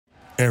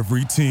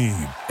Every team,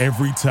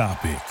 every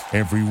topic,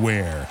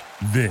 everywhere.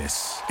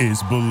 This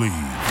is Believe.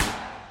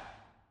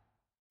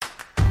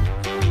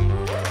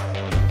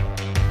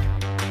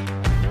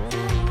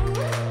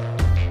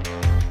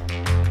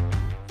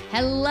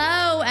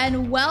 Hello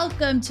and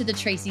welcome to the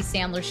Tracy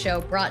Sandler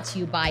Show, brought to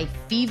you by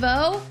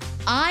Fivo.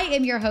 I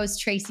am your host,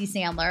 Tracy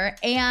Sandler,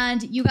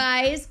 and you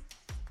guys,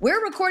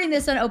 we're recording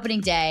this on opening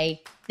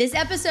day. This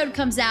episode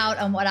comes out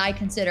on what I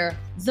consider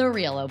the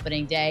real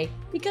opening day,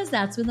 because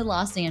that's when the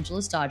Los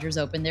Angeles Dodgers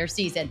open their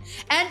season.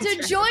 And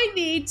to join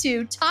me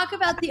to talk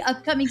about the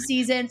upcoming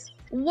season,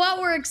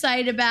 what we're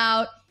excited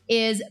about,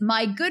 is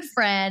my good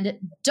friend,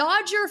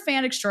 Dodger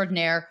fan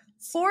extraordinaire,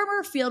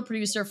 former field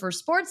producer for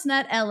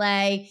Sportsnet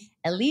LA,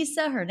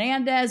 Elisa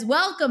Hernandez.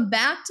 Welcome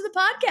back to the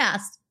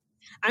podcast.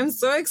 I'm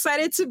so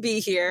excited to be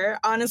here.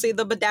 Honestly,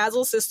 the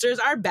Bedazzle Sisters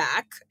are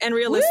back. And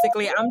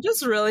realistically, I'm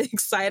just really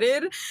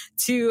excited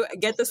to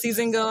get the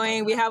season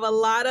going. We have a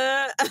lot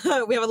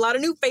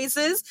of new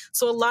faces,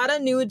 so a lot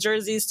of new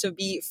jerseys to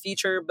be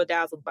featured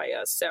bedazzled by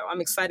us. So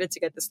I'm excited to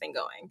get this thing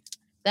going.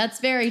 That's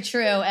very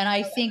true. And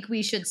I think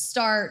we should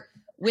start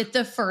with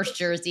the first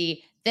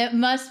jersey that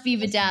must be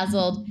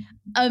bedazzled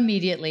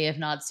immediately, if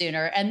not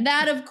sooner. And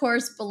that, of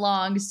course,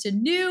 belongs to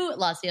new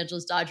Los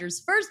Angeles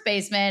Dodgers first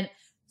baseman,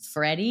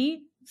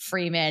 Freddie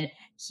Freeman.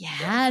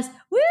 Yes.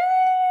 Woo!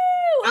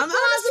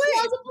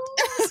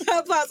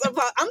 Applause.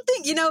 I'm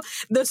thinking,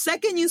 the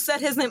second you said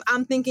his name,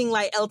 I'm thinking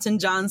like Elton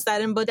John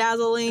style in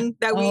bedazzling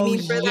that we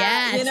need for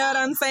that. You know what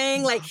I'm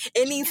saying? Like,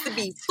 it needs to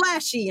be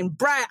flashy and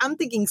bright. I'm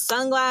thinking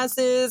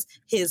sunglasses,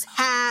 his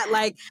hat.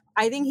 Like,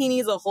 I think he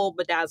needs a whole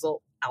bedazzle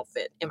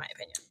outfit, in my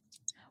opinion.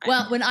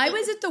 Well, when I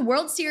was at the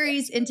World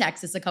Series in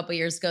Texas a couple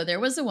years ago, there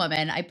was a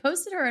woman, I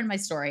posted her in my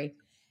story,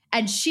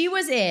 and she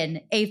was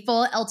in a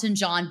full Elton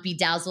John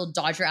bedazzled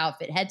Dodger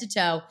outfit, head to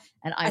toe.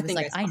 And I was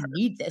like, I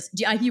need this.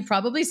 You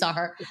probably saw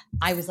her.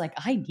 I was like,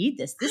 I need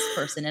this. This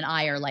person and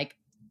I are like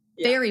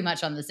very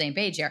much on the same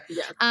page here.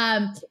 Yeah.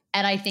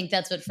 And I think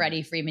that's what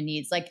Freddie Freeman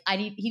needs. Like,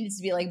 he needs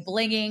to be like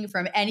blinging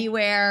from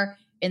anywhere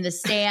in the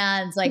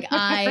stands. Like,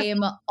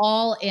 I'm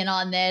all in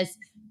on this.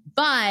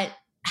 But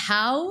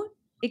how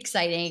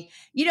exciting.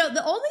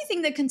 The only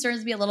thing that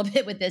concerns me a little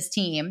bit with this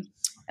team,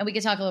 and we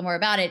can talk a little more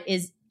about it,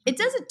 is it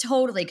doesn't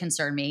totally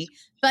concern me.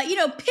 But,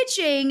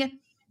 pitching,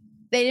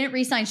 they didn't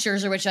re-sign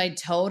Scherzer, which I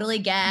totally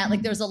get.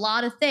 Like, there's a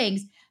lot of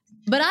things.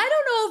 But I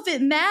don't know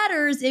if it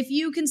matters if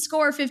you can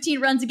score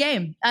 15 runs a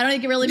game. I don't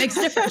think it really makes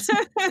a difference. So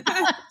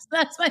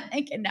that's what I'm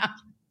thinking now.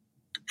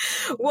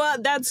 Well,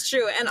 that's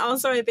true. And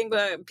also, I think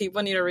what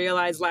people need to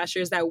realize last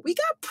year is that we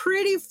got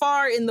pretty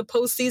far in the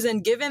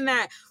postseason, given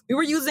that we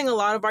were using a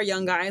lot of our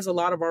young guys, a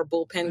lot of our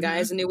bullpen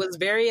guys, and it was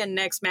very a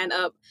next man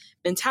up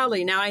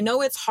mentality. Now, I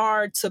know it's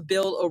hard to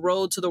build a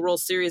road to the World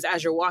Series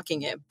as you're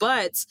walking it,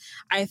 but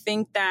I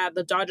think that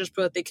the Dodgers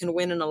proved that they can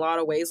win in a lot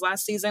of ways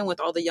last season with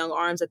all the young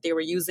arms that they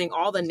were using,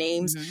 all the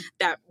names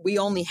that we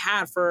only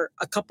had for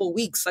a couple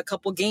weeks, a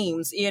couple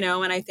games,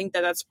 and I think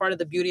that that's part of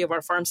the beauty of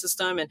our farm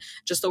system and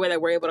just the way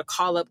that we're able to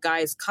call up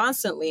guys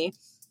constantly.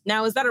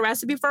 Now, is that a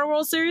recipe for a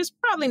World Series?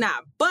 Probably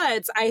not.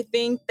 But I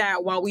think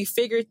that while we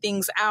figure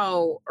things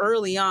out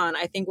early on,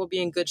 I think we'll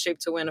be in good shape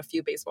to win a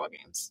few baseball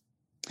games.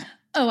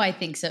 Oh, I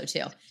think so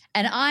too.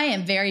 And I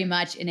am very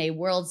much in a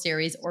World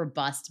Series or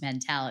bust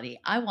mentality.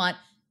 I want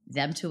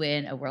them to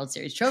win a World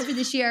Series trophy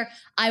this year.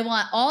 I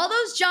want all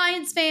those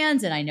Giants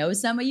fans, and I know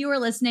some of you are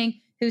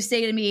listening, who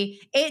say to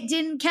me, it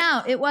didn't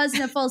count. It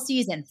wasn't a full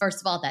season. First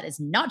of all, that is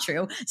not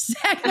true.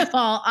 Second of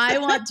all, I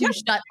want to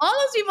shut all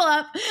those people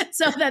up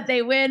so that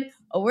they win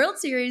a World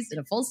Series in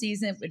a full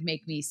season. It would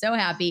make me so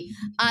happy.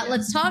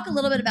 Let's talk a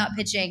little bit about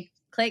pitching.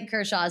 Clayton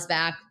Kershaw's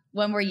back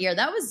one more year.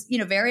 That was,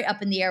 very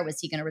up in the air. Was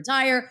he going to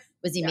retire?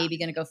 Was he maybe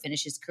going to go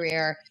finish his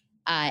career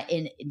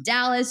in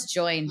Dallas,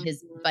 join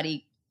his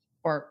buddy,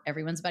 or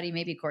everyone's buddy,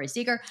 maybe Corey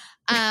Seager.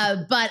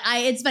 But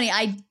it's funny.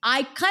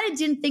 I kind of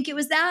didn't think it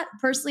was that.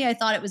 Personally, I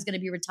thought it was going to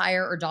be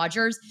retire or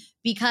Dodgers,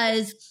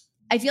 because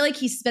I feel like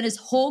he spent his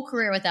whole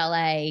career with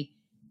LA.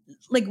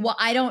 Like,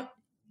 I don't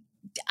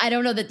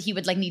know that he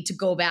would need to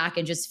go back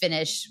and just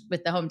finish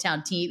with the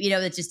hometown team.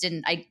 That just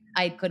didn't,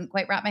 I couldn't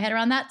quite wrap my head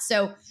around that.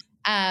 So,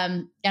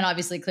 and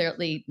obviously,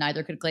 clearly,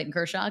 neither could Clayton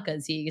Kershaw,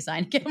 because he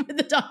signed again with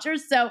the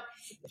Dodgers. So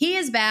he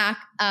is back,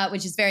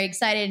 which is very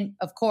exciting.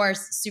 Of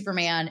course,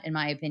 Superman, in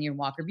my opinion,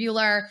 Walker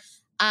Buehler.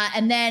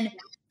 And then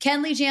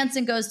Kenley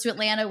Jansen goes to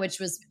Atlanta, which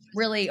was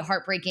really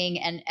heartbreaking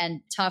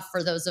and tough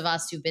for those of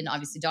us who've been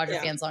obviously Dodger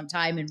fans a long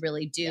time and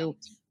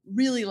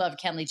really love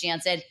Kenley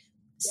Jansen.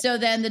 So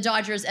then the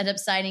Dodgers end up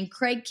signing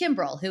Craig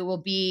Kimbrell, who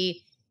will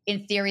be,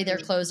 in theory, their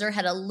closer.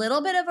 Had a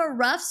little bit of a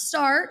rough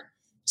start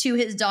to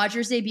his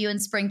Dodgers debut in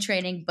spring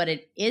training, but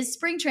it is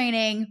spring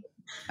training.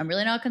 I'm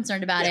really not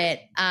concerned about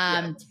it.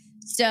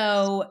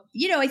 So,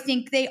 I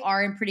think they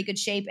are in pretty good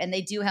shape, and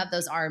they do have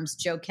those arms.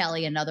 Joe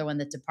Kelly, another one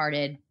that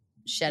departed,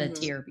 shed a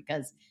tear,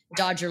 because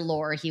Dodger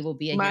lore, he will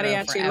be a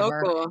hero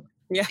forever. Loco.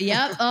 Yeah.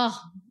 Yep.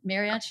 Oh,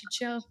 Mariachi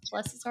Joe,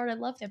 bless his heart. I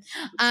love him.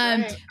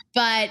 Right.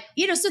 But,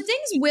 so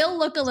things will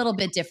look a little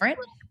bit different.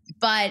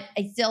 But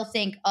I still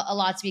think a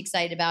lot to be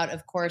excited about.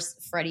 Of course,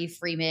 Freddie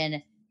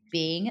Freeman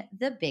being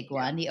the big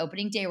one. The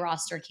opening day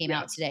roster came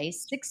out today,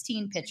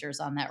 16 pitchers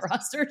on that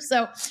roster.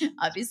 So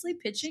obviously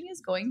pitching is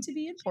going to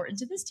be important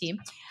to this team.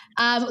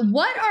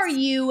 What are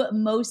you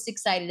most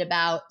excited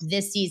about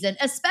this season,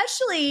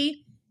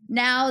 especially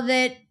now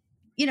that,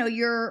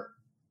 your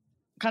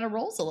kind of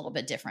role's a little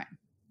bit different?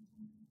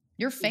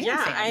 You're fan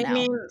now. I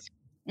mean,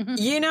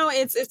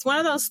 it's one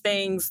of those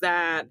things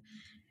that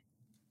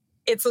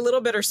it's a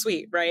little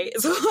bittersweet, right?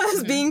 So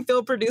as being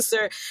field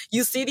producer,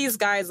 you see these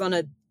guys on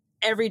a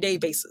everyday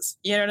basis.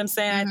 You know what I'm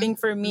saying? I think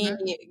for me,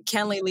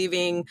 Kenley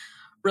leaving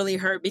really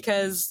hurt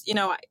because,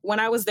 when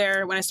I was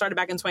there, when I started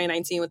back in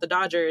 2019 with the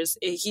Dodgers,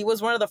 he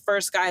was one of the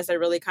first guys that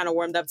really kind of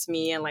warmed up to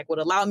me and would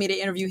allow me to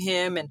interview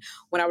him. And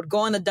when I would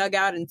go in the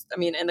dugout in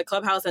the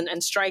clubhouse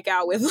and strike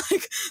out with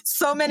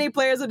so many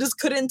players that just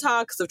couldn't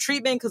talk because of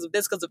treatment, because of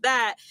this, because of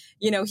that,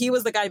 he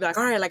was the guy to be like,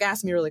 all right,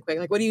 ask me really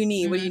quick. What do you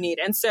need? What do you need?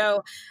 And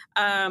so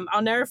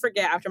I'll never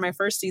forget after my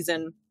first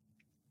season,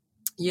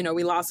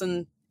 we lost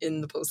in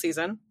the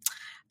postseason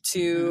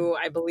to,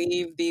 I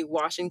believe, the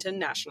Washington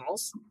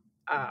Nationals.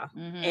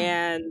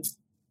 And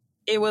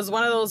it was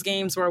one of those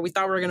games where we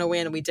thought we were going to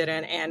win and we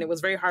didn't. And it was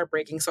very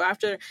heartbreaking. So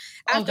after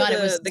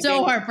it was so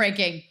game,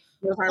 heartbreaking.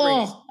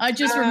 Oh, I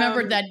just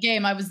remembered that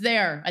game. I was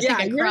there. I think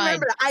I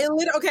cried.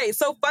 Okay,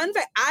 so fun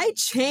fact, I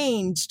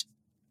changed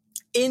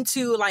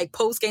into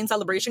post-game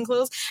celebration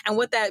clothes. And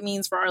what that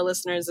means for our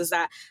listeners is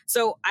that,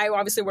 so I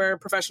obviously wear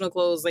professional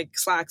clothes,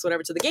 slacks,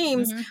 whatever, to the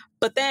games,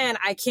 but then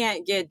I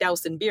can't get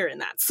doused in beer in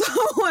that. So,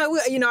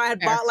 I had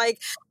bought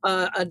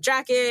a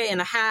jacket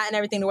and a hat and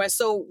everything to wear.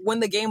 So when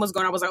the game was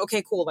going, I was like,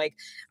 okay, cool.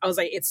 I was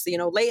like, it's,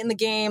 late in the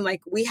game.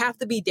 We have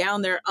to be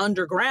down there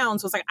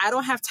underground. So it's I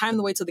don't have time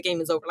to wait till the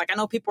game is over. I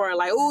know people are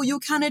like, oh, you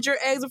counted your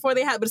eggs before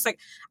they had, but it's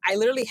I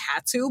literally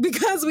had to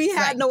because we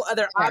had no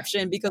other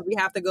option because we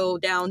have to go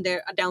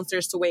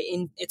downstairs to wait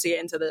to get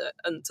into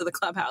the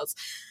clubhouse.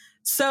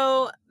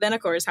 So then,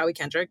 of course, Howie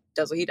Kendrick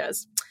does what he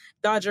does.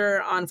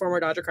 Dodger on former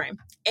Dodger crime.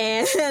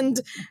 And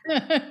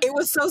it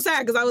was so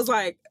sad because I was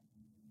like,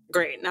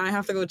 great, now I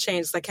have to go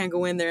change. So I can't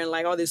go in there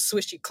in all these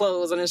swishy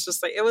clothes. And it's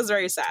just it was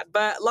very sad.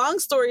 But long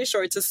story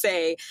short to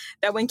say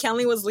that when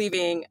Kenley was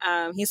leaving,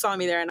 he saw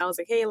me there and I was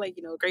like, hey,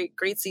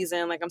 great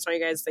season. I'm sorry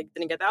you guys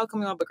didn't get the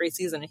outcome you want, but great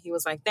season. And he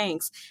was like,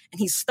 thanks. And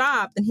he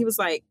stopped and he was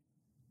like,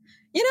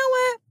 you know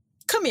what?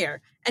 Come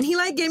here. And he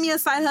gave me a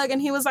side hug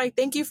and he was like,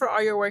 thank you for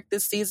all your work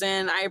this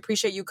season. I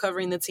appreciate you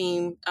covering the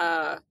team,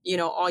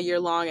 all year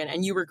long.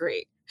 And you were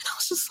great. And I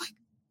was just like,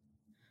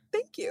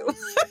 thank you.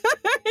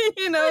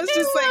 It's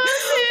just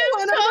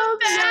one of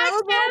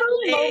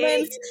those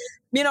moments,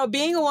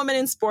 being a woman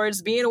in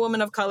sports, being a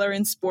woman of color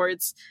in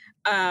sports,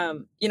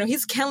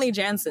 he's Kenley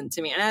Jansen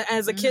to me. And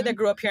as a kid that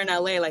grew up here in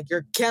LA,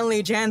 you're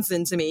Kenley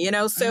Jansen to me,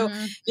 So,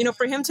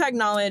 for him to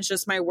acknowledge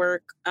just my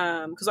work,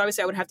 because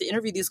obviously I would have to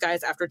interview these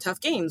guys after tough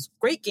games,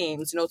 great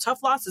games,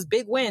 tough losses,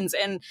 big wins.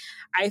 And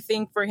I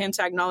think for him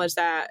to acknowledge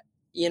that,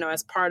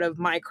 as part of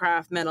my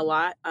craft meant a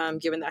lot,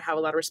 given that I have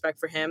a lot of respect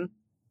for him.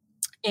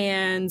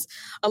 And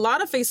a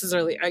lot of faces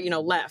are,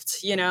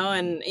 left,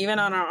 and even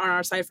on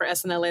our site for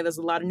SNLA, there's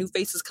a lot of new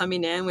faces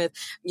coming in with,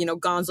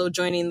 Gonzo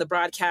joining the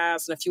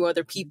broadcast and a few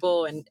other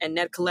people and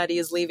Ned Coletti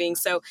is leaving.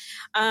 So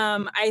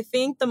I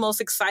think the most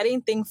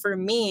exciting thing for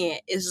me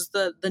is just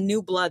the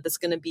new blood that's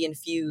going to be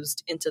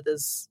infused into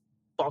this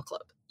ball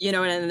club.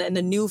 And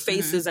the new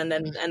faces and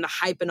the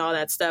hype and all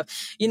that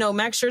stuff.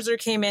 Max Scherzer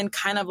came in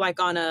kind of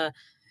on a,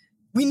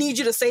 we need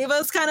you to save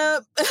us kind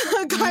of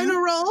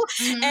role.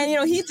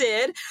 And, he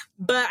did.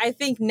 But I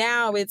think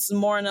now it's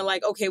more in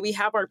okay, we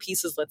have our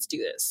pieces. Let's do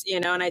this,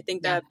 And I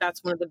think that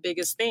that's one of the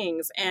biggest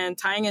things. And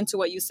tying into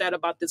what you said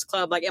about this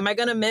club, am I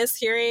going to miss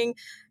hearing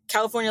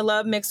California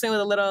Love mixed in with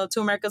a little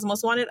To America's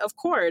Most Wanted? Of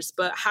course.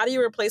 But how do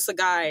you replace a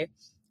guy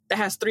that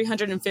has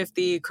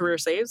 350 career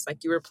saves?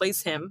 You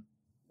replace him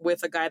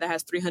with a guy that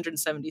has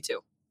 372.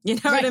 You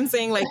know what I'm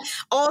saying?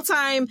 All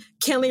time,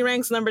 Kenley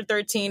ranks number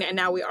 13, and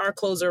now our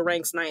closer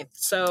ranks 9th.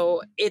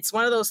 So it's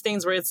one of those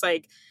things where it's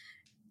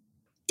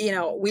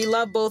we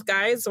love both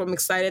guys. So I'm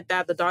excited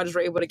that the Dodgers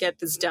were able to get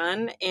this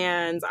done.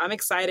 And I'm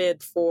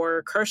excited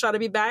for Kershaw to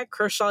be back.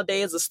 Kershaw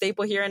Day is a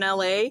staple here in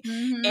LA.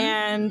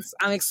 And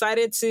I'm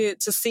excited to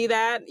see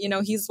that,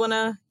 he's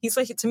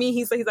to me,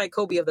 he's like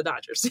Kobe of the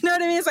Dodgers. You know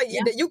what I mean?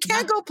 It's you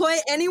can't go play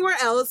anywhere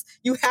else.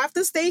 You have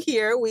to stay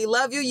here. We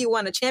love you. You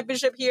won a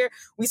championship here.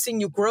 We've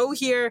seen you grow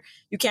here.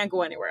 You can't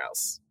go anywhere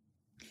else.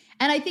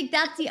 And I think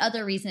that's the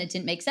other reason it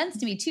didn't make sense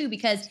to me too,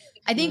 because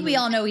I think we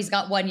all know he's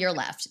got 1 year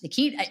left.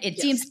 It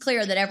seems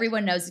clear that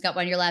everyone knows he's got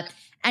 1 year left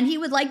and he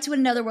would like to win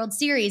another World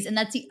Series. And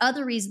that's the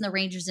other reason the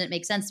Rangers didn't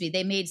make sense to me.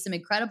 They made some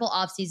incredible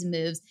offseason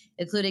moves,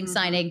 including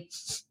signing,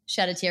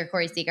 shed a tear,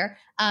 Corey Seager.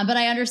 But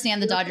I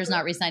understand the Dodgers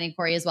not re-signing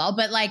Corey as well.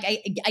 But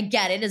I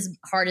get it, as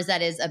hard as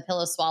that is, a pill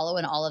to swallow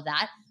and all of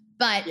that.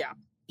 But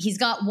he's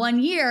got 1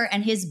 year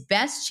and his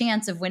best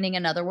chance of winning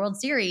another World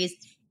Series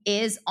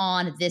is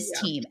on this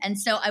team. And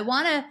so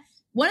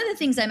one of the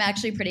things I'm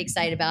actually pretty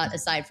excited about,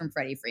 aside from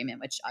Freddie Freeman,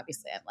 which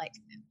obviously I'm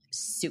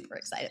super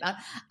excited about,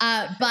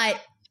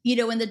 but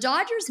when the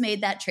Dodgers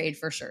made that trade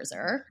for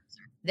Scherzer,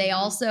 they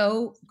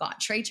also got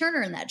Trey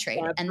Turner in that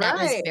trade. That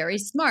was very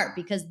smart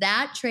because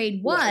that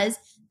trade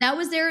that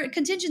was their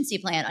contingency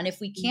plan. And if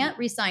we can't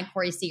re-sign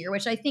Corey Seager,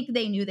 which I think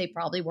they knew they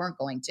probably weren't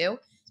going to,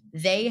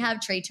 they have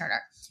Trey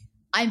Turner.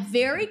 I'm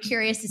very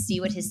curious to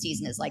see what his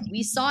season is like.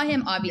 We saw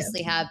him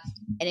obviously have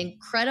an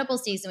incredible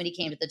season when he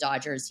came to the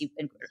Dodgers. He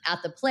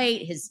at the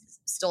plate, his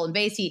stolen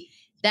base,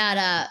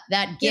 that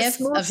gif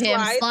of him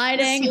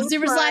sliding, his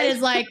super slide is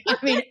like,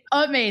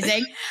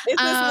 amazing.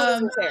 It's as smooth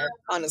as his hair,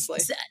 honestly.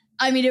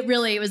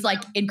 It was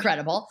like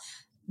incredible.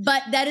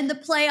 But that in the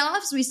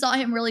playoffs, we saw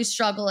him really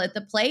struggle at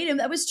the plate. And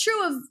that was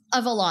true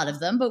of a lot of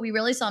them, but we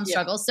really saw him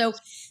struggle. So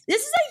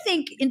this is, I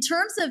think, in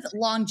terms of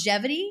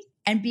longevity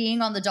and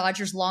being on the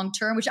Dodgers long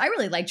term, which I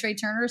really like Trey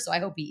Turner, so I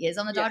hope he is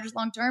on the Dodgers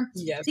long term.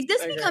 Yes, I think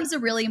this becomes a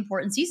really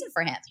important season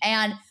for him.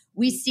 And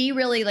we see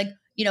really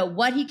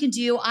what he can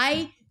do.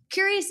 I'm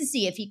curious to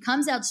see if he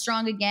comes out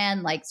strong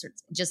again, like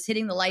just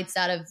hitting the lights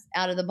out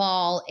of the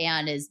ball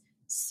and is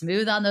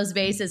smooth on those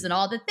bases and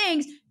all the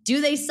things. Do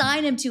they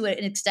sign him to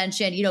an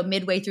extension,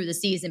 midway through the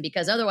season?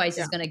 Because otherwise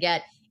he's going to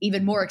get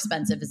even more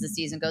expensive as the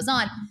season goes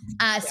on.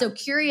 So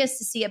curious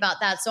to see about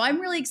that. So I'm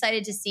really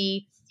excited to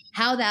see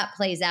how that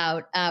plays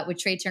out with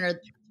Trey Turner.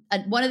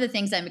 One of the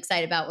things I'm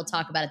excited about, we'll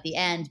talk about at the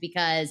end,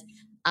 because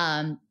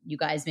you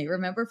guys may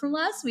remember from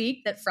last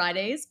week that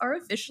Fridays are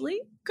officially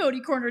Cody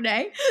Corner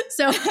Day.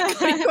 So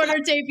Cody Corner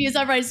debuts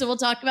on Friday. So we'll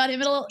talk about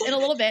him in a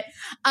little bit.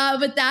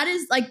 But that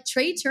is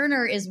Trey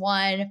Turner is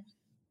one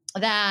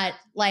that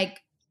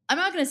I'm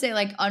not going to say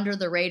under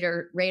the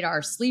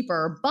radar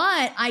sleeper,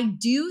 but I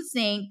do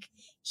think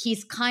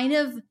he's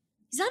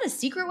not a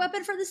secret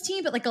weapon for this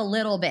team, but a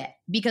little bit,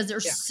 because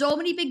there's so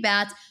many big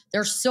bats.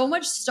 There's so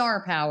much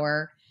star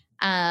power.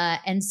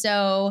 And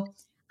so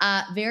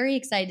very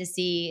excited to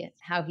see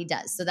how he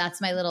does. So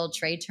that's my little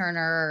Trey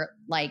Turner,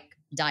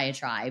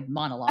 diatribe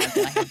monologue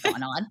that I have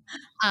gone on.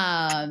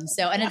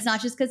 And it's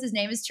not just because his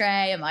name is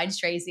Trey and mine's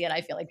Tracy and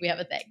I feel like we have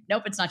a thing.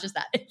 Nope, it's not just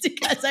that. It's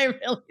because I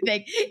really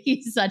think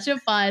he's such a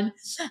fun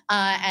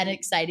and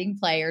exciting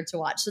player to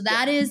watch. So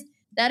that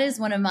is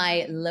one of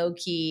my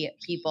low-key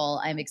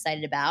people I'm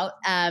excited about.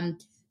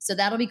 So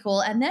that'll be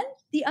cool. And then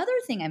the other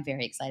thing I'm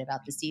very excited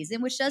about this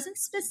season, which doesn't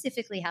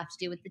specifically have to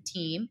do with the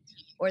team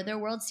or their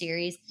World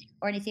Series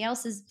or anything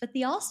else, but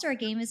the All-Star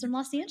game is in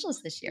Los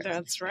Angeles this year.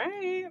 That's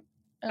right.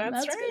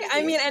 That's right.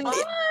 I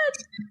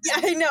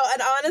know.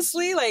 And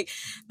honestly,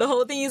 the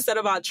whole thing you said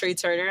about Trey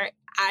Turner,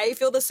 I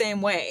feel the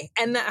same way.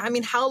 And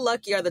how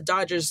lucky are the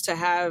Dodgers to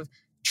have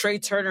Trey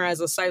Turner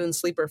as a silent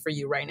sleeper for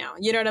you right now?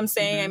 You know what I'm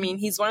saying? Mm-hmm.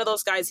 He's one of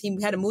those guys. He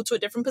had to move to a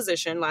different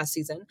position last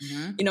season.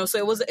 Mm-hmm. So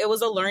it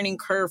was a learning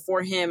curve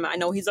for him. I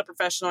know he's a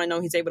professional. I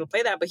know he's able to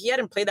play that, but he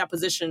hadn't played that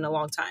position in a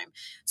long time.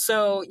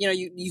 So,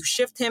 you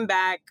shift him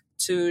back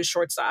to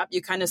shortstop. You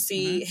kind of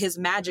see his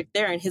magic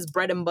there and his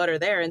bread and butter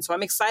there. And so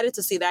I'm excited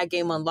to see that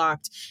game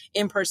unlocked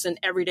in person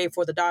every day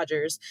for the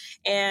Dodgers.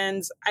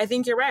 And I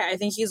think you're right. I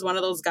think he's one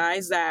of those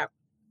guys that,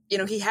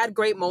 he had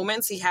great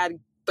moments.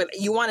 But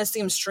you want to see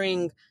him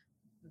string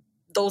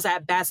those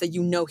at-bats that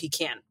he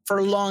can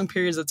for long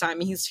periods of time.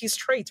 He's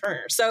Trey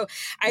Turner. So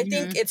I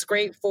think it's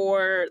great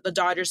for the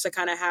Dodgers to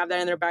kind of have that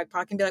in their back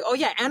pocket and be like, oh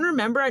yeah, and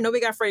remember, I know we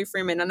got Freddie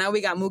Freeman, and now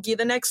we got Mookie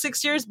the next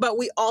 6 years, but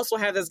we also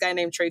have this guy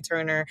named Trey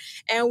Turner,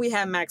 and we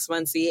have Max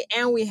Muncy,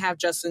 and we have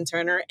Justin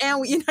Turner, and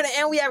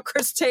we have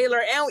Chris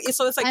Taylor, and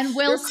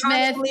Will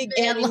Smith,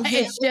 and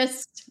it's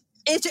just...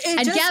 And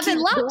Gavin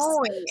Lux.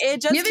 You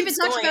haven't even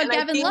talked about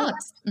Gavin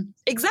Lux.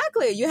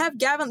 Exactly. You have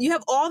Gavin. You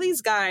have all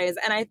these guys.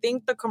 And I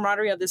think the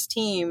camaraderie of this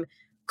team,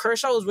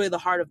 Kershaw was really the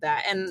heart of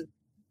that. And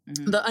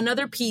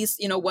another piece,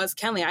 was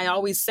Kenley. I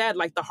always said,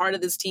 the heart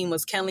of this team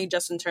was Kenley,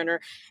 Justin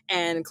Turner,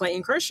 and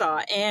Clayton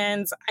Kershaw.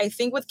 And I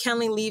think with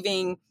Kenley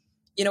leaving,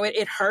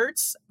 it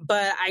hurts.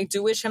 But I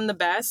do wish him the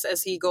best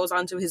as he goes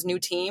on to his new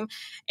team.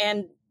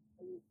 And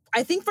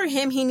I think for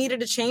him, he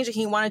needed to change and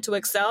he wanted to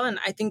excel. And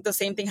I think the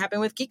same thing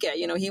happened with Kike.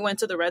 He went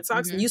to the Red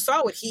Sox and you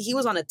saw what he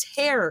was on a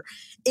tear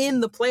in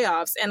the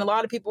playoffs. And a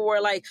lot of people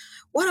were like,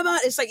 what about,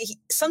 it's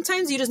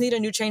sometimes you just need a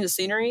new change of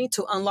scenery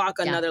to unlock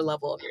another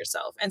level of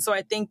yourself. And so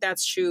I think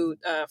that's true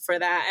for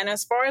that. And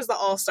as far as the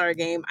All-Star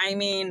game,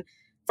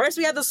 first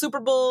we had the Super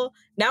Bowl.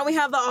 Now we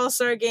have the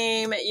All-Star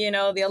game.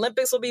 The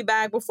Olympics will be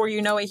back before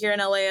you know it here in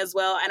LA as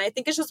well. And I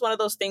think it's just one of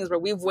those things where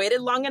we've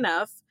waited long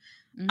enough.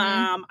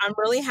 I'm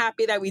really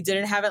happy that we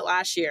didn't have it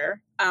last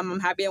year. I'm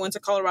happy I went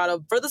to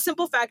Colorado for the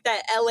simple fact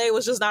that LA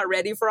was just not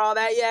ready for all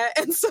that yet.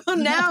 And so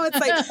now it's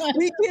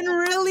we can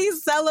really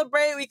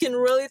celebrate. We can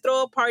really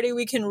throw a party.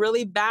 We can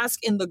really bask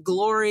in the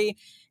glory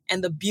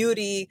and the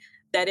beauty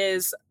that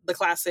is the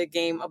classic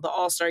game of the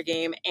All-Star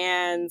game.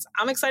 And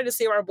I'm excited to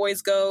see where our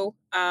boys go.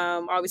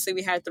 Obviously,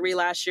 we had 3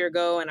 last year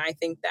go, and I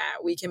think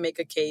that we can make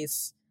a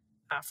case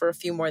for a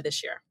few more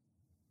this year.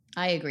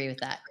 I agree with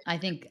that.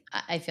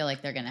 I feel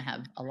like they're going to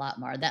have a lot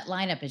more. That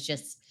lineup is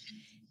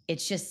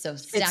it's just so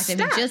stacked.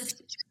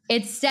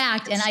 It's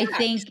stacked. And I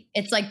think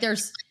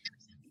it's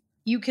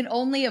you can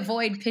only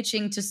avoid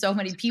pitching to so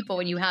many people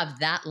when you have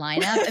that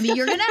lineup.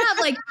 You're going to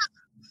have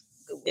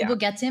we'll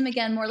get to him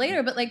again more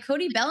later, but like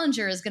Cody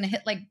Bellinger is going to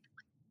hit like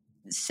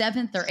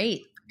 7th or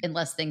 8th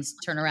unless things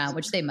turn around,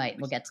 which they might.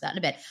 We'll get to that in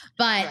a bit.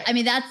 But I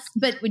mean,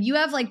 but when you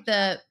have like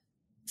the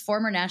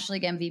former National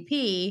League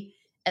MVP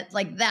at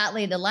like that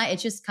late in the line,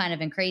 it's just kind of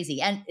been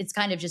crazy. And it's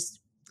kind of just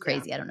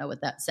crazy. Yeah. I don't know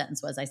what that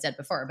sentence was I said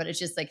before, but it's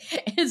just like,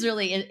 it's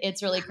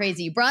really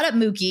crazy. You brought up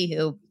Mookie,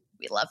 who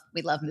we love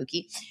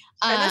Mookie.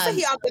 And that's why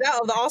he opted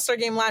out of the All-Star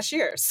game last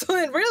year. So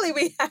it really,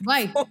 we have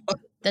right.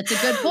 That's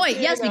a good point.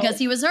 Yes, because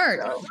he was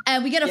hurt.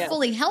 And we get a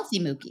fully healthy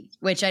Mookie,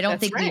 which I don't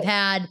think we've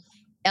had,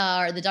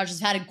 or the Dodgers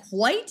have had in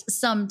quite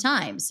some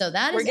time. So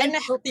we're getting a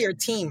healthier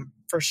team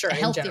for sure.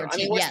 In general. I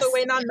mean, we're still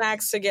waiting on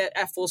Max to get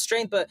at full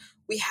strength, but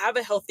we have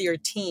a healthier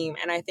team.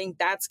 And I think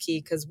that's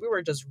key because we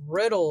were just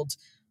riddled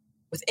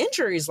with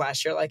injuries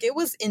last year. Like, it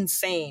was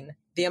insane,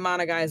 the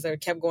amount of guys that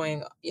kept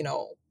going,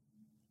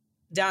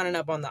 down and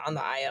up on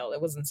the IL. It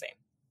was insane.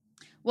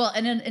 Well,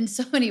 and in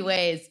so many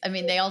ways, I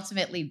mean, they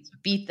ultimately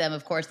beat them,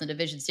 of course, in the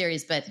division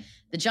series, but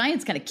the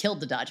Giants kind of killed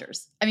the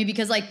Dodgers. I mean,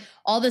 because like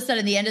all of a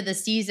sudden the end of the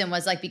season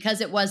was like, because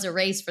it was a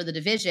race for the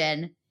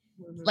division,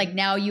 like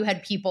now you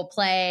had people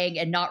playing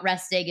and not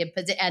resting,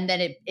 and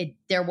then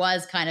there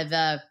was kind of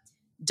a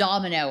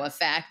domino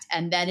effect.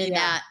 And then in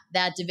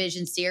that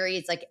division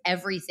series, like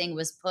everything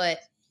was put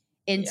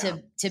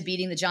into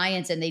beating the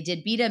Giants, and they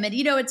did beat them. And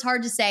it's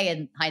hard to say,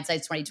 and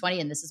hindsight's 2020,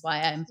 and this is why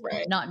I'm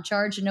not in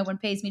charge and no one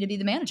pays me to be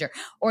the manager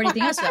or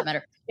anything else for that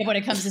matter when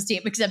it comes to this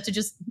team, except to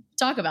just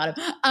talk about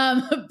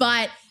him.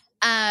 But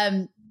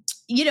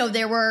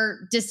there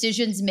were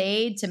decisions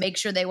made to make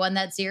sure they won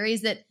that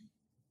series. That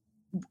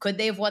could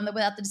they have won them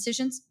without the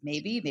decisions?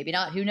 Maybe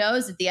not. Who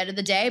knows? At the end of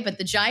the day, but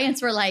the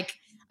Giants were like,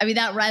 I mean,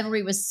 that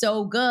rivalry was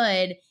so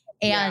good,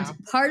 and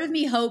part of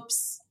me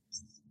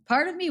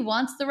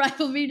wants the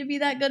rivalry to be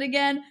that good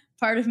again.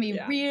 Part of me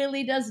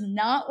really does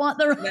not want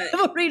the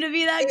rivalry to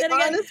be that good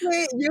again.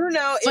 Honestly,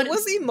 it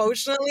was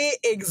emotionally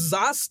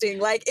exhausting.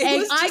 Like,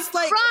 I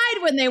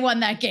cried when they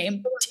won that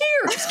game.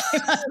 Tears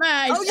came out of my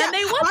eyes, and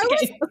they won the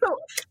game.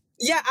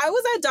 I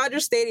was at Dodger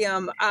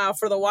Stadium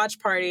for the watch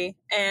party,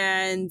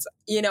 and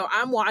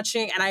I'm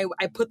watching, and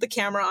I put the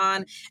camera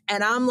on,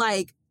 and I'm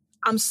like,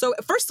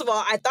 first of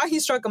all, I thought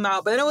he struck him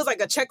out, but then it was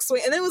like a check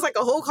swing, and then it was like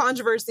a whole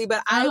controversy,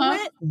 but I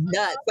went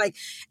nuts. Like,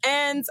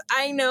 and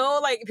I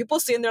know, like, people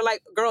see and they're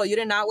like, girl, you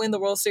did not win the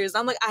World Series.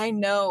 I'm like, I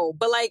know,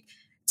 but like,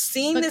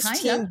 seeing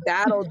this team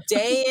battle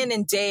day in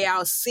and day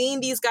out,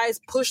 seeing these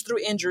guys push through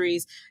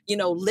injuries,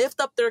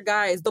 lift up their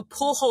guys, the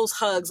pull holes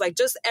hugs, like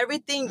just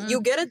everything, you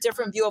get a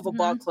different view of a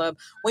ball club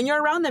when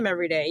you're around them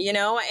every day,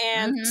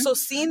 and so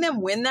seeing them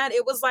win that,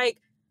 it was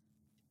like,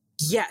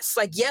 yes,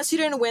 you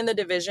didn't win the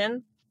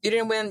division. You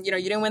didn't win, you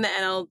didn't win the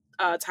NL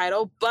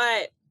title,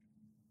 but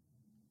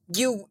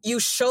you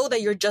show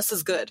that you're just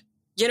as good.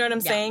 You know what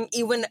I'm saying?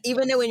 Even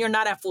when you're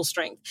not at full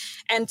strength.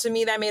 And to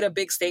me, that made a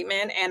big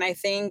statement. And I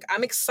think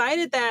I'm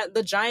excited that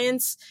the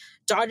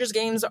Giants-Dodgers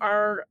games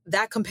are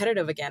that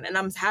competitive again. And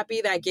I'm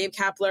happy that Gabe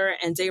Kapler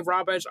and Dave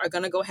Roberts are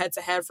going to go head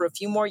to head for a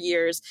few more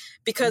years,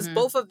 because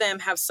both of them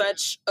have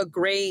such a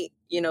great,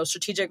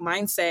 strategic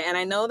mindset. And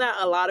I know that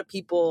a lot of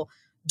people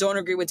don't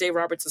agree with Dave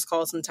Roberts'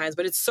 call sometimes,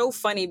 but it's so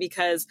funny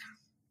because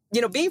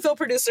being field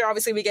producer,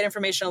 obviously we get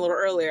information a little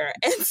earlier.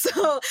 And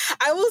so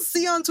I will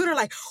see on Twitter,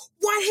 like,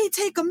 why'd he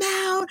take him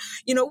out?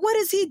 What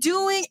is he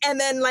doing? And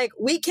then like,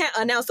 we can't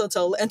announce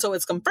until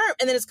it's confirmed.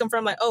 And then it's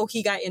confirmed like, oh,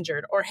 he got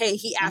injured, or, hey,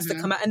 he asked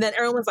to come out. And then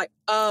everyone's like,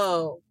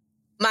 oh,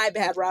 my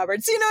bad,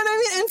 Roberts. You know what I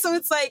mean? And so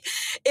it's like,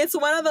 it's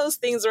one of those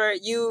things where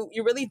you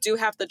really do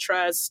have to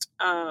trust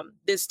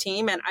this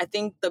team. And I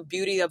think the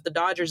beauty of the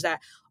Dodgers that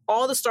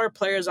all the star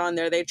players on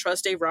there, they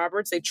trust Dave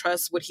Roberts. They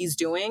trust what he's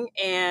doing.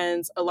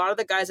 And a lot of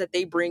the guys that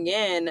they bring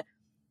in,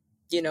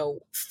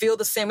 feel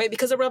the same way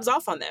because it rubs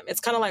off on them.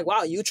 It's kind of like,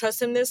 wow, you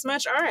trust him this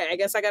much? All right, I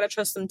guess I got to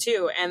trust him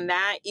too. And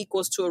that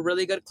equals to a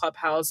really good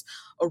clubhouse,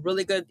 a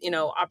really good,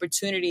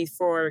 opportunity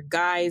for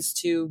guys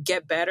to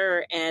get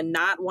better and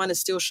not want to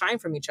steal shine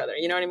from each other.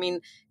 You know what I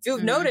mean? If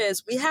you've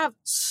noticed, we have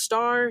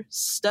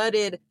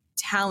star-studded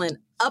talent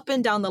up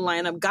and down the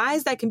lineup,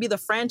 guys that can be the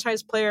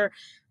franchise player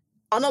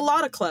on a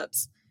lot of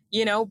clubs.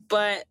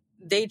 But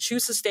they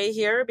choose to stay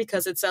here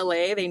because it's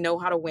LA. They know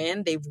how to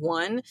win. They've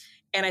won.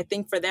 And I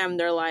think for them,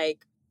 they're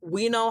like,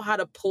 we know how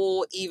to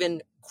pull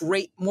even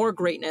more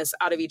greatness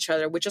out of each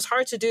other, which is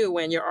hard to do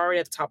when you're already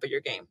at the top of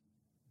your game.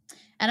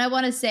 And I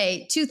want to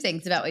say two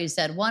things about what you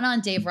said. One on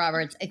Dave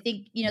Roberts. I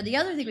think, the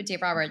other thing with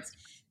Dave Roberts,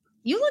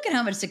 you look at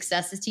how much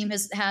success this team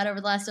has had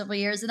over the last several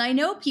years. And I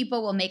know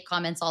people will make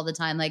comments all the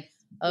time like,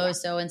 oh,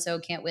 so-and-so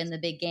can't win the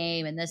big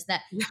game and this,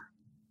 that.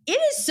 It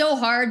is so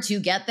hard to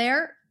get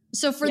there.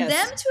 So for them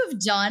to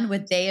have done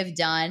what they have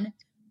done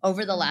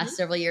over the last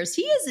several years,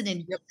 he is an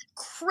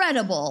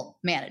incredible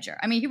manager.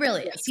 I mean, he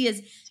really is. He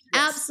is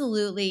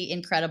absolutely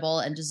incredible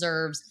and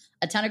deserves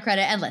a ton of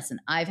credit. And listen,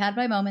 I've had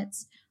my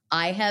moments.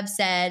 I have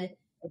said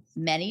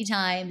many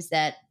times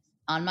that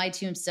on my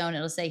tombstone,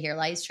 it'll say, here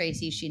lies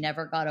Tracy. She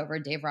never got over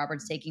Dave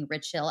Roberts taking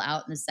Rich Hill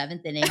out in the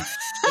 7th inning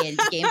in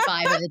Game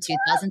 5 of the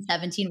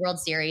 2017 World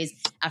Series.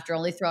 after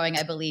only throwing,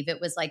 I believe it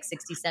was like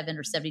 67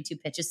 or 72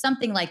 pitches,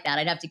 something like that.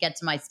 I'd have to get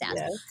to my stats.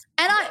 Yes.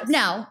 And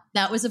now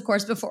that was, of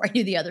course, before I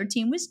knew the other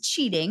team was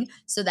cheating.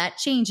 So that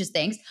changes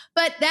things.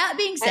 But that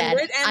being said,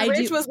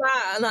 Rich was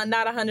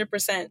not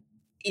 100%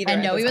 either.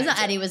 And no, he was not.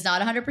 And he was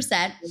not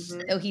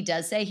 100%. Though he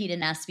does say he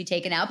didn't ask to be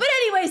taken out. But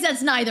anyways,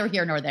 that's neither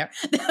here nor there.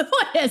 The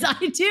point is,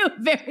 I do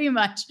very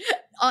much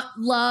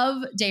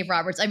love Dave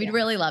Roberts. I mean,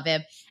 really love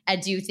him. I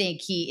do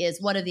think he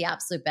is one of the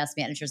absolute best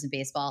managers in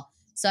baseball.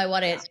 So I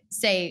want to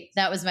say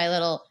that was my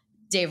little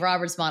Dave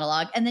Roberts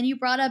monologue. And then you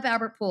brought up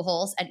Albert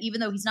Pujols. And even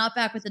though he's not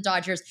back with the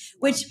Dodgers,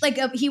 which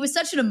he was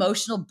such an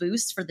emotional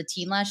boost for the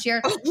team last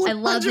year. I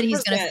love that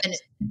he's going to finish,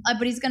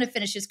 but he's going to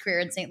finish his career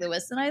in St.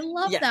 Louis. And I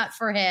love that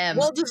for him.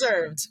 Well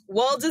deserved.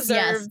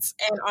 Yes.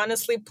 And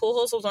honestly,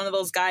 Pujols was one of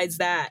those guys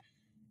that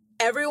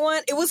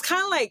it was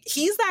kind of like,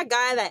 he's that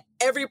guy that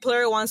every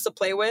player wants to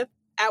play with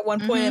at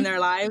one point in their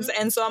lives.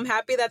 And so I'm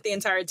happy that the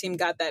entire team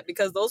got that,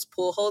 because those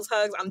Pujols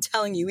hugs, I'm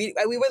telling you, we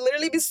would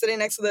literally be sitting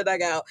next to the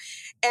dugout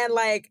and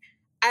like,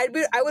 I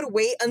would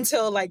wait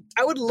until like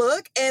I would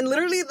look and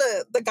literally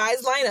the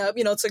guys line up,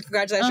 to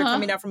congratulate you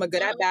coming out from a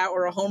good at bat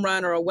or a home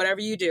run or whatever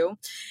you do.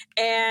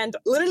 And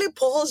literally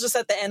Pujols just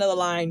at the end of the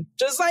line,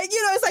 just like,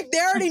 it's like they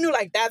already knew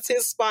like that's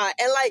his spot.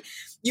 And like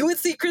you would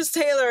see Chris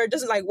Taylor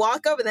just like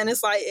walk up and then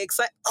it's like, it's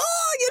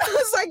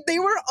like they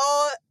were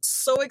all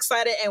so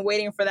excited and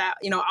waiting for that,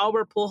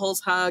 Albert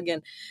Pujols hug.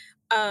 And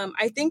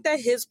I think that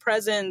his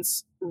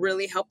presence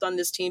really helped on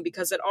this team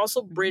because it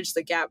also bridged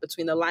the gap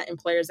between the Latin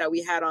players that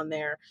we had on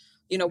there,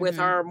 with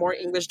our more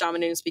English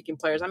dominating speaking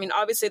players. I mean,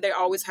 obviously they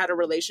always had a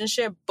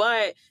relationship,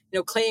 but,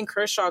 Clayton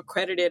Kershaw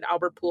credited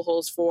Albert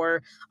Pujols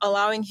for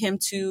allowing him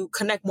to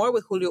connect more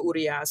with Julio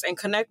Urias and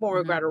connect more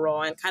with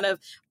Graterol and kind of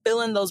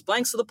fill in those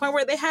blanks to the point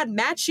where they had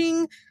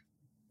matching,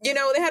 they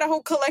had a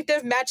whole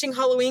collective matching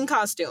Halloween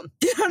costume.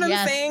 You know what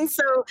I'm saying?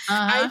 So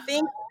I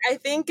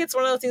think it's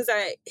one of those things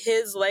that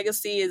his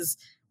legacy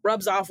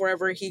rubs off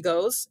wherever he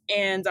goes.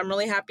 And I'm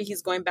really happy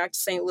he's going back to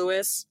St.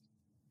 Louis.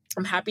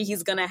 I'm happy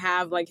he's going to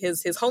have like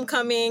his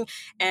homecoming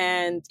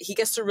and he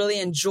gets to really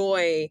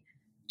enjoy,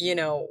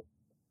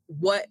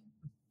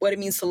 what it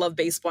means to love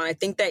baseball. And I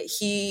think that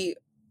he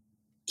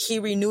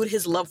renewed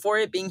his love for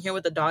it being here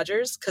with the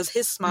Dodgers because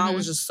his smile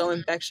was just so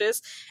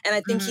infectious. And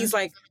I think he's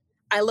like,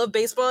 I love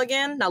baseball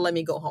again. Now let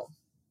me go home.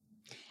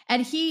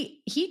 And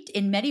he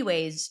in many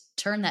ways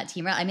turned that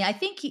team around. I mean, I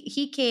think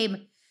he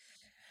came,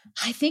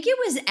 I think it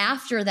was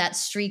after that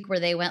streak where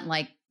they went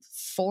like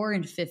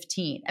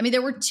 4-15. I mean,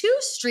 there were two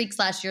streaks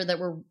last year that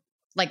were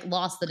like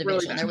lost the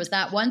division. Really there was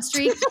that one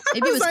streak.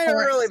 Maybe it was 4.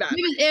 Really bad.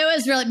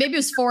 Maybe it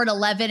was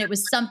 4-11. It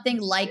was something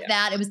like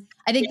that. It was,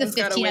 I think the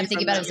 15 I'm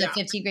thinking about it was a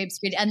 15 game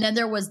streak. And then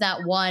there was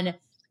that one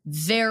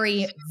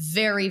very,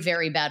 very,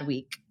 very bad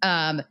week.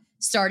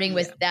 Starting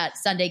with that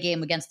Sunday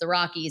game against the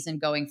Rockies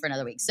and going for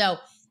another week. So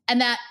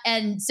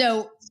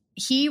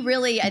he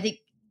really, I think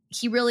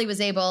he really was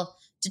able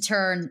to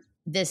turn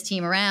this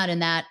team around,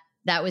 and that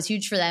was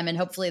huge for them. And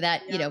hopefully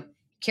that,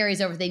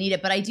 carries over if they need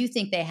it. But I do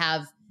think they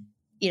have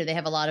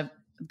a lot of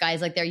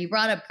guys like there. You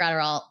brought up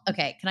Graterol.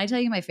 Okay. Can I tell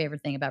you my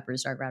favorite thing about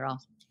Brusdar Graterol?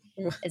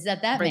 Is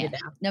that man,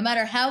 no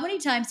matter how many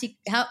times he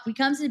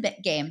comes in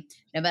a game,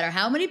 no matter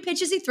how many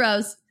pitches he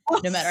throws,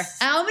 no matter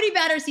how many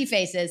batters he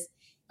faces,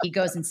 he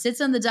goes and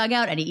sits on the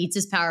dugout and he eats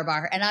his power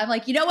bar. And I'm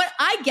like, you know what?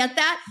 I get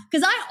that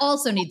because I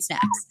also need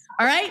snacks.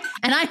 All right.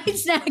 And I need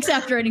snacks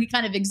after any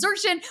kind of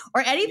exertion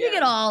or anything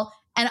at all.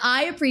 And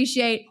I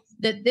appreciate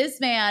that this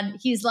man,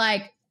 he's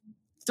like,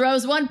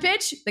 throws one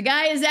pitch, the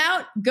guy is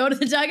out, go to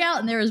the dugout,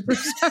 and there is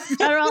Brusdar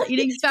Graterol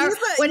eating his power.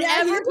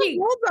 Whenever he's a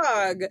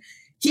bulldog.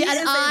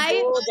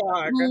 I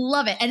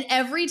love it. And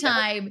every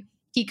time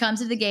he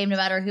comes to the game, no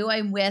matter who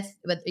I'm with,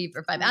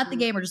 if I'm at the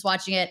game or just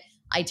watching it,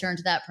 I turn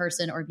to that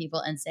person or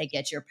people and say,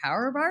 get your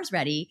power bars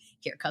ready.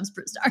 Here comes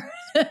Brusdar.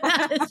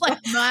 It's like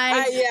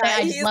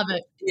I just love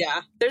it.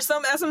 Yeah. There's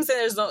as I'm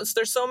saying,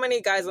 there's so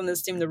many guys on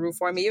this team to root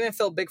for. I mean, even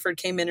Phil Bickford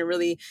came in and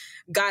really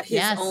got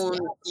his own,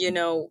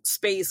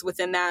 space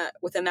within that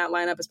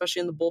lineup, especially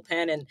in the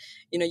bullpen. And,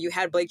 you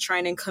had Blake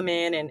Trinan come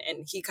in and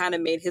he kind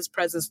of made his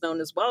presence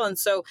known as well. And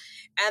so,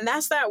 and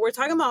that's that we're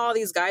talking about all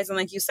these guys. And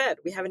like you said,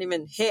 we haven't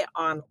even hit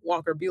on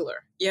Walker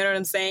Buehler. You know what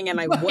I'm saying? And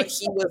like what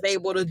he was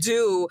able to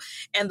do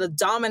and the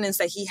dominance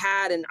that he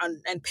had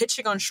and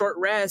pitching on short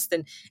rest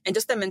and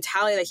just the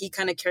mentality that he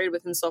kind of carried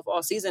with himself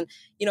all season.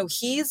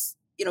 He's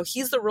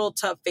the real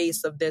tough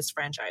face of this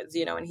franchise,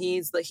 and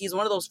he's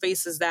one of those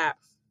faces that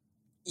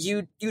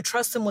you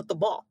trust him with the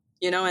ball,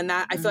 and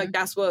that I feel like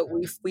that's what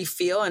we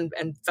feel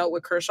and felt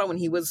with Kershaw when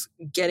he was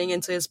getting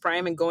into his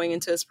prime and going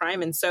into his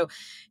prime. And so,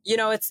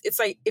 it's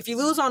like if you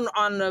lose on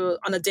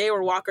a day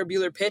where Walker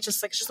Buehler pitch,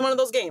 it's like it's just one of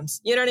those games.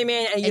 You know what I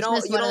mean? And you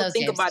don't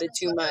think about it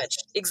too much.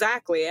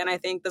 Exactly. And I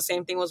think the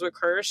same thing was with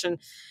Kersh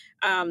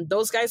and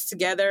those guys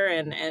together.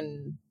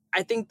 And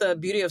I think the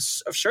beauty of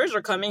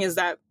Scherzer coming is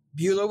that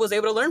Buehler was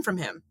able to learn from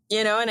him,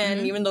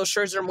 and even though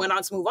Scherzer went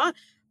on to move on,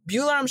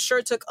 Buehler, I'm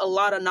sure, took a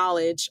lot of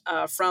knowledge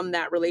from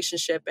that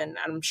relationship, and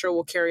I'm sure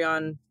will carry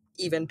on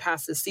even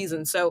past this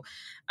season. So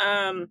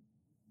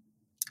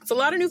It's a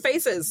lot of new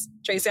faces,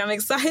 Tracy. I'm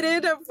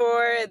excited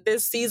for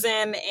this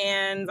season,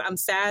 and I'm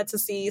sad to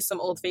see some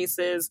old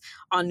faces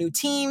on new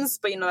teams.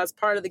 But, that's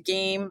part of the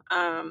game.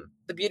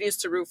 The beauty is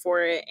to root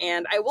for it.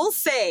 And I will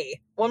say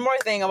one more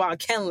thing about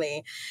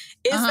Kenley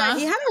is that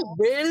he had a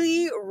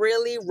really,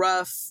 really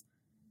rough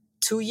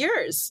 2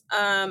 years.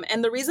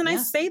 And the reason I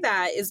say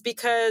that is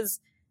because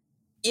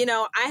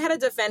I had to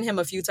defend him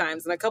a few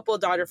times, and a couple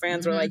of Dodger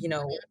fans were like,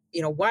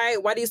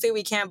 why do you say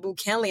we can't boo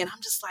Kenley? And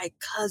I'm just like,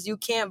 cause you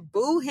can't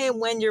boo him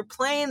when you're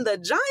playing the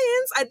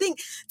Giants. I think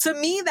to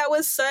me that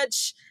was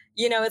such,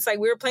 it's like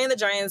we were playing the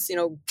Giants.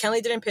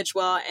 Kenley didn't pitch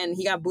well, and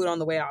he got booed on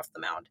the way off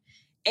the mound,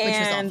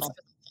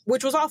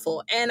 which was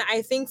awful. And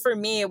I think for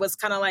me it was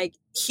kind of like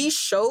he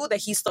showed that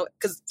he still,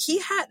 because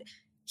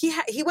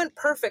he went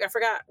perfect. I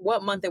forgot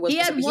what month it was. He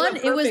had one.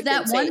 It was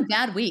that one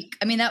bad week.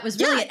 I mean, that was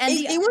really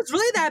it was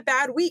really that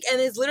bad week, and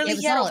it's literally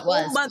he had a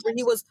whole month where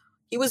he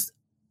was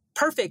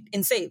perfect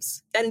in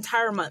saves that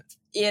entire month.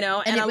 And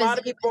a lot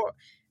of people,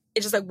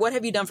 it's just like, what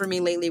have you done for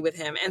me lately with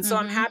him? And so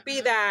I'm happy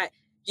that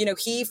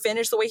he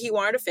finished the way he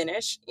wanted to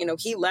finish.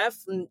 He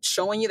left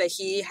showing you that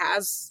he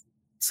has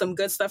some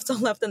good stuff still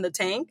left in the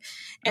tank.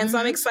 And so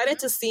I'm excited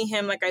to see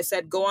him, like I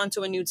said, go on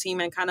to a new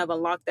team and kind of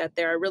unlock that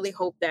there. I really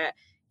hope that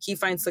he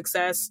finds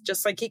success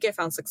just like Kike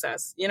found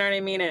success. You know what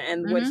I mean?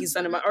 And what he's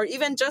done about, or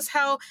even just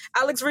how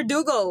Alex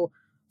Verdugo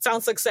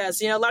found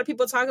success. A lot of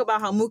people talk about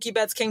how Mookie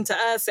Betts came to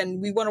us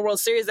and we won a World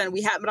Series and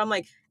but I'm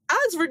like,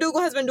 Alex Verdugo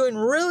has been doing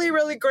really,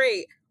 really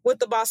great with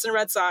the Boston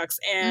Red Sox.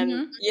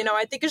 And,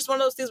 I think it's one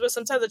of those things where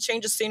sometimes a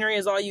change of scenery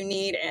is all you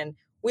need. And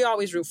we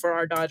always root for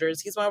our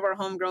Dodgers. He's one of our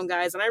homegrown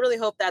guys. And I really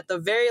hope that at the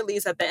very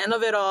least, at the end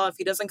of it all, if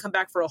he doesn't come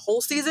back for a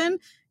whole season,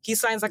 he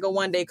signs like a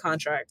one-day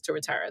contract to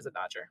retire as a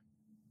Dodger.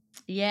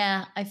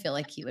 Yeah, I feel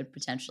like he would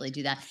potentially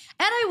do that.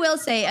 And I will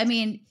say, I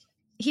mean,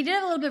 he did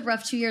have a little bit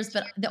rough 2 years,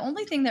 but the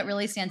only thing that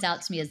really stands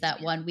out to me is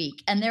that 1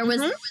 week. And there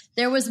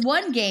was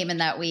one game in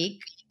that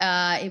week.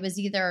 It was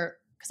either,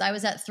 because I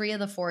was at 3 of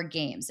the 4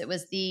 games. It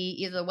was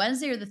either the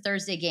Wednesday or the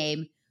Thursday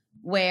game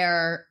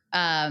where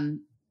I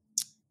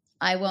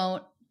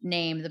won't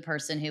name the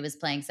person who was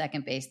playing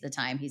second base at the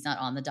time. He's not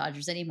on the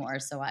Dodgers anymore,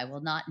 so I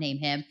will not name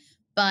him.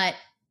 But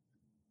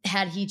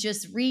had he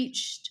just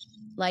reached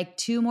like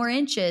 2 more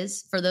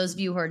inches, for those of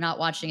you who are not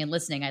watching and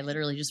listening, I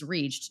literally just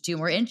reached 2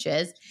 more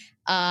inches.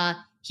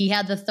 He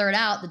had the third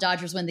out, the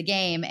Dodgers win the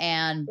game,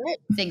 and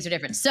things are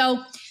different.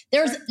 So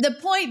there's the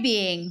point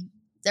being,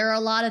 there are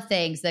a lot of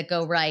things that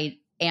go right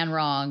and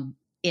wrong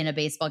in a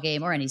baseball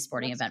game or any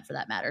sporting event for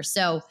that matter.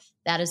 So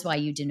that is why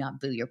you do not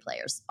boo your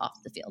players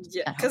off the field.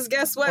 Yeah, because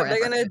guess what? They're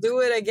going to do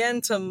it again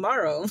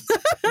tomorrow.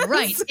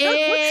 Right.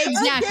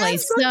 Exactly.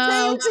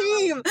 So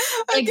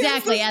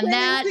exactly. And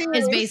that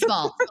is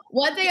baseball.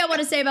 One thing I want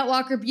to say about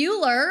Walker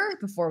Buehler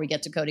before we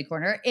get to Cody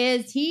Corner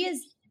is he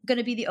is going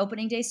to be the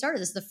opening day starter.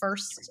 This is the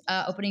first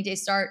opening day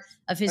start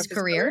of his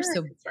career.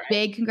 So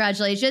big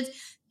congratulations.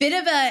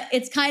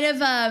 It's kind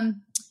of,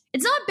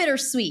 it's not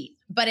bittersweet,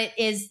 but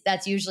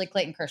that's usually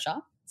Clayton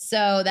Kershaw.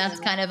 So that's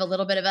kind of a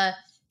little bit of a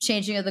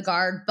changing of the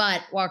guard,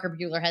 but Walker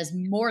Buehler has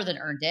more than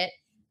earned it.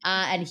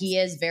 And he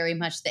is very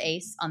much the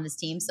ace on this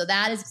team. So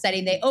that is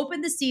exciting. They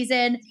open the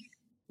season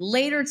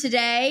later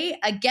today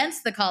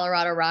against the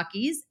Colorado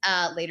Rockies.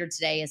 Later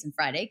today isn't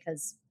Friday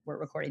because we're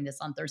recording this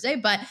on Thursday,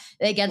 but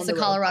against the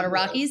Colorado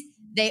Rockies.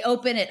 They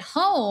open at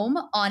home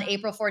on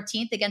April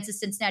 14th against the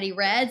Cincinnati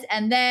Reds.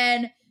 And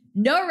then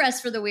no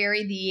rest for the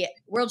weary. The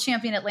world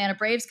champion Atlanta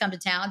Braves come to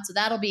town. So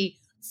that'll be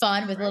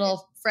fun with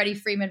little Freddie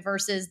Freeman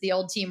versus the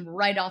old team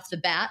right off the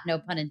bat. No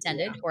pun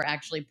intended, or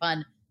actually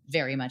pun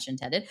very much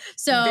intended.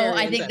 So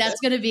I think that's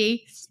going to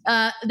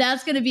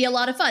be a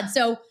lot of fun.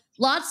 So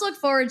lots to look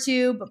forward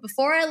to. But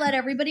before I let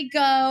everybody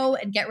go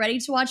and get ready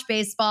to watch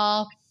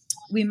baseball,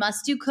 we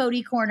must do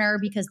Cody Corner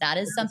because that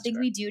is something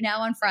we do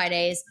now on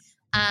Fridays.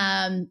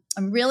 I'm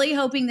really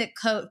hoping that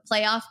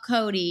playoff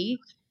Cody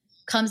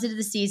comes into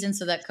the season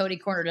so that Cody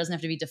Corner doesn't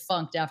have to be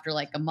defunct after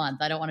like a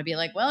month. I don't want to be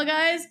like, well,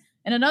 guys,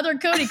 in another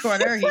Cody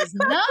Corner, he's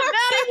not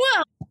batting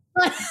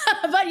well.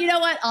 But you know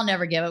what? I'll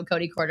never give him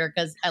Cody Corner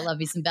because I love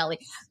me some belly.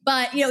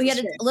 But, he had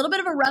a little bit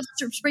of a rough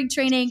spring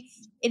training.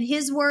 In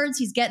his words,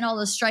 he's getting all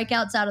those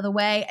strikeouts out of the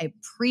way. I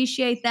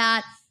appreciate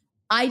that.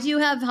 I do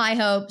have high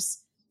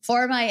hopes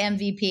for my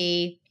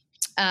MVP.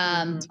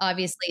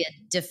 Obviously, a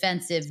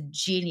defensive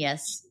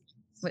genius,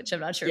 which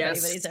I'm not sure if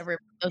anybody's ever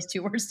put those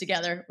 2 words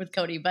together with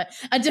Cody, but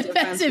a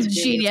defensive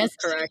genius.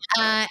 Correct.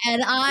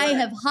 And I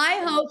have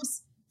high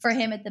hopes for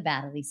him at the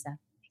bat, Elisa.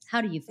 How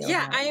do you feel?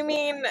 Yeah, I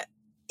mean,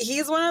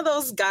 he's one of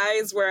those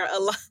guys where a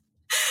lot,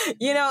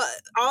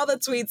 all the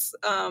tweets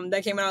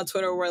that came out on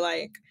Twitter were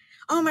like,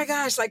 oh my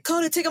gosh, like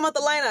Cody, take him out the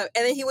lineup.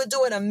 And then he would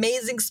do an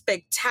amazing,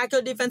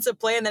 spectacular defensive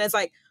play. And then it's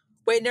like,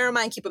 wait, never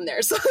mind, keep him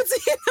there. So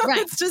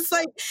it's just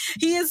like,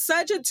 he is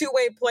such a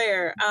 2-way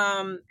player.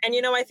 And,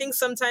 I think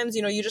sometimes,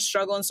 you just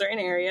struggle in certain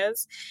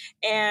areas.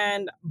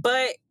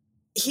 But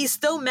he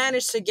still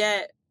managed to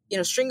get,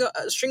 string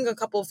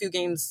a few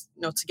games,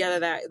 together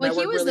that he was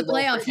really the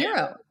playoff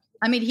hero.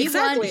 I mean, he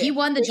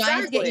won the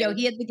Giants game.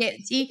 He had the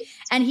game.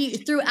 And he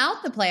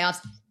throughout the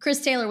playoffs, Chris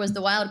Taylor was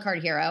the wild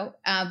card hero,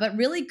 but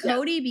really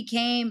Cody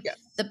became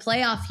the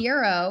playoff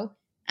hero.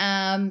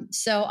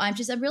 So I'm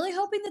really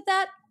hoping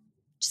that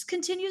just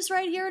continues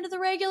right here into the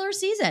regular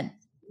season.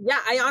 Yeah,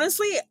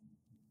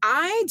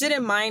 I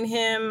didn't mind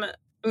him.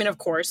 I mean, of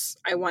course,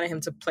 I wanted him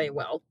to play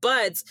well.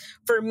 But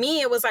for me,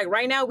 it was like,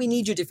 right now, we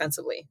need you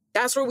defensively.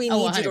 That's where we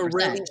need you to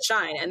really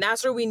shine. And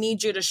that's where we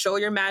need you to show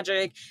your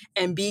magic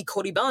and be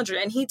Cody Bellinger.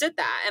 And he did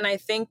that. And I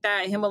think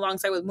that him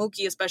alongside with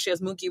Mookie, especially as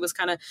Mookie was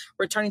kind of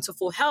returning to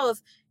full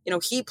health,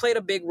 he played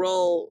a big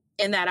role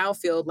in that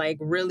outfield, like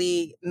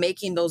really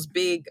making those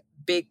big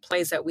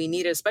plays that we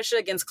needed, especially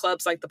against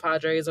clubs like the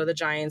Padres or the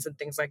Giants and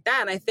things like that.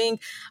 And I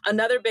think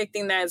another big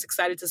thing that is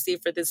excited to see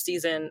for this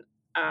season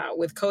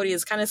with Cody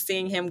is kind of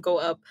seeing him go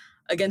up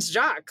against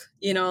Jock,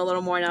 a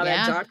little more now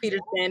that Jock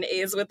Peterson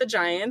is with the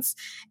Giants.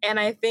 And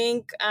I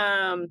think,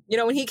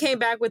 when he came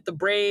back with the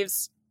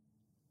Braves,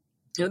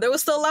 there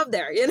was still love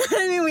there. You know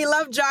what I mean? We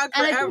love Jock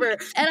forever.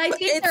 And I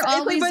think they're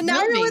always but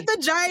now you're with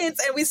the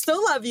Giants and we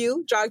still love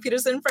you, Jock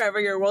Peterson forever.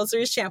 You're a World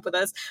Series champ with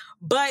us.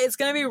 But it's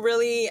going to be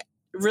really,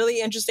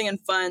 really interesting and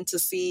fun to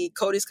see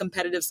Cody's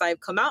competitive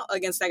side come out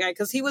against that guy,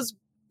 because he was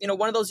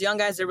one of those young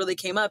guys that really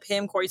came up.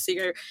 Him, Corey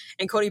Seager,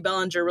 and Cody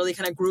Bellinger really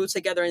kind of grew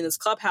together in this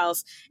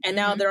clubhouse. And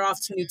now they're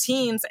off to new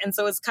teams. And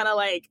so it's kind of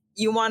like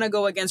you want to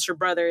go against your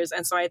brothers.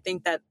 And so I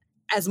think that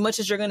as much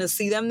as you're going to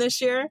see them this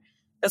year,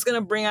 that's going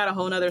to bring out a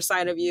whole nother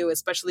side of you,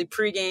 especially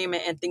pregame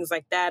and things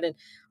like that. And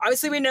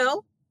obviously we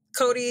know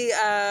Cody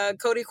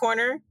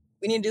Corner,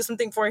 we need to do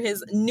something for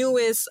his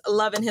newest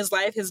love in his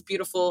life, his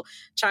beautiful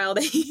child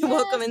that he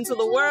welcomed into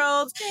the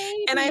world.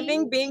 Baby. And I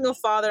think being a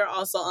father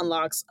also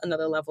unlocks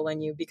another level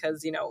in you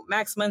because,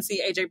 Max Muncy,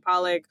 AJ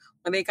Pollock,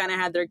 when they kind of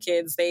had their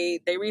kids,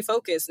 they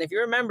refocused. And if you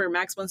remember,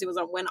 Max Muncy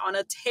went on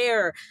a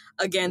tear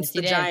against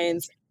the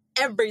Giants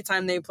every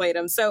time they played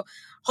him. So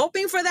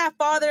hoping for that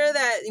father,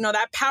 that,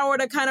 that power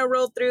to kind of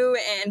roll through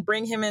and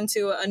bring him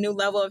into a new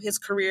level of his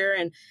career.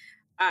 And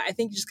I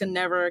think you just can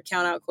never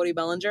count out Cody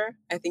Bellinger.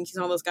 I think he's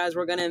one of those guys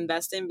we're going to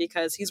invest in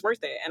because he's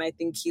worth it. And I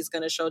think he's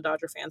going to show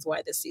Dodger fans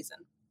why this season.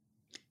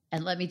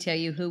 And let me tell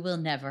you who will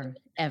never,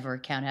 ever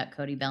count out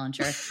Cody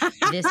Bellinger.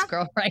 This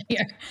girl right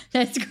here.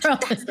 This girl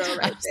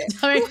right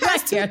there. Who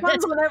has two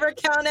sons will never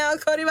count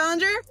out Cody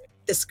Bellinger?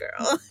 This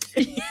girl.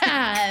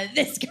 Yeah,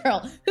 this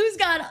girl. Who's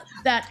got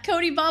that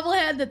Cody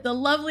bobblehead that the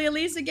lovely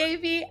Elisa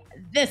gave me?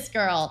 This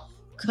girl.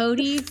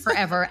 Cody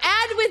forever.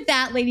 And with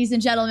that, ladies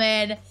and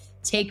gentlemen,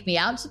 take me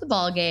out to the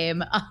ball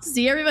game. I'll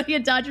see everybody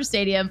at Dodger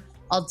Stadium.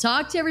 I'll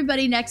talk to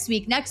everybody next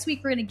week. Next week,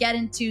 we're going to get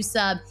into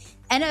some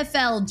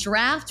NFL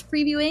draft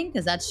previewing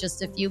because that's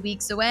just a few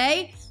weeks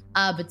away.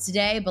 But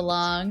today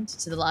belonged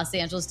to the Los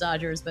Angeles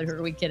Dodgers. But who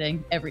are we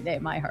kidding? Every day,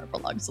 my heart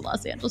belongs to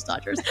Los Angeles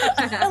Dodgers.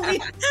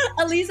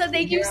 Elisa,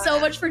 thank you so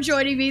much for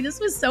joining me. This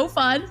was so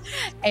fun.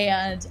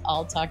 And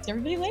I'll talk to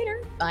everybody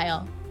later. Bye,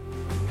 all.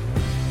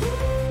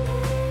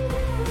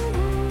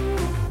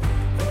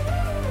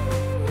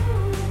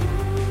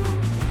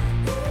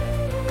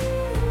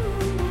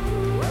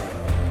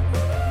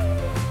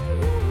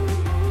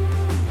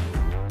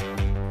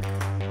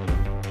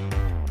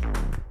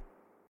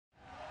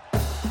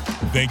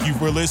 Thank you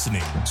for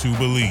listening to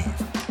Believe.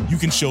 You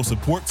can show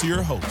support to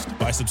your host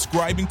by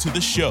subscribing to the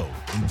show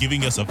and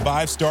giving us a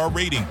 5-star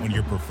rating on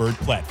your preferred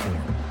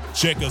platform.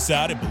 Check us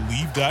out at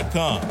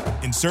Believe.com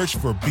and search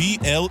for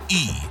BLEAV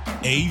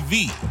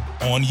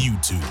on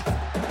YouTube.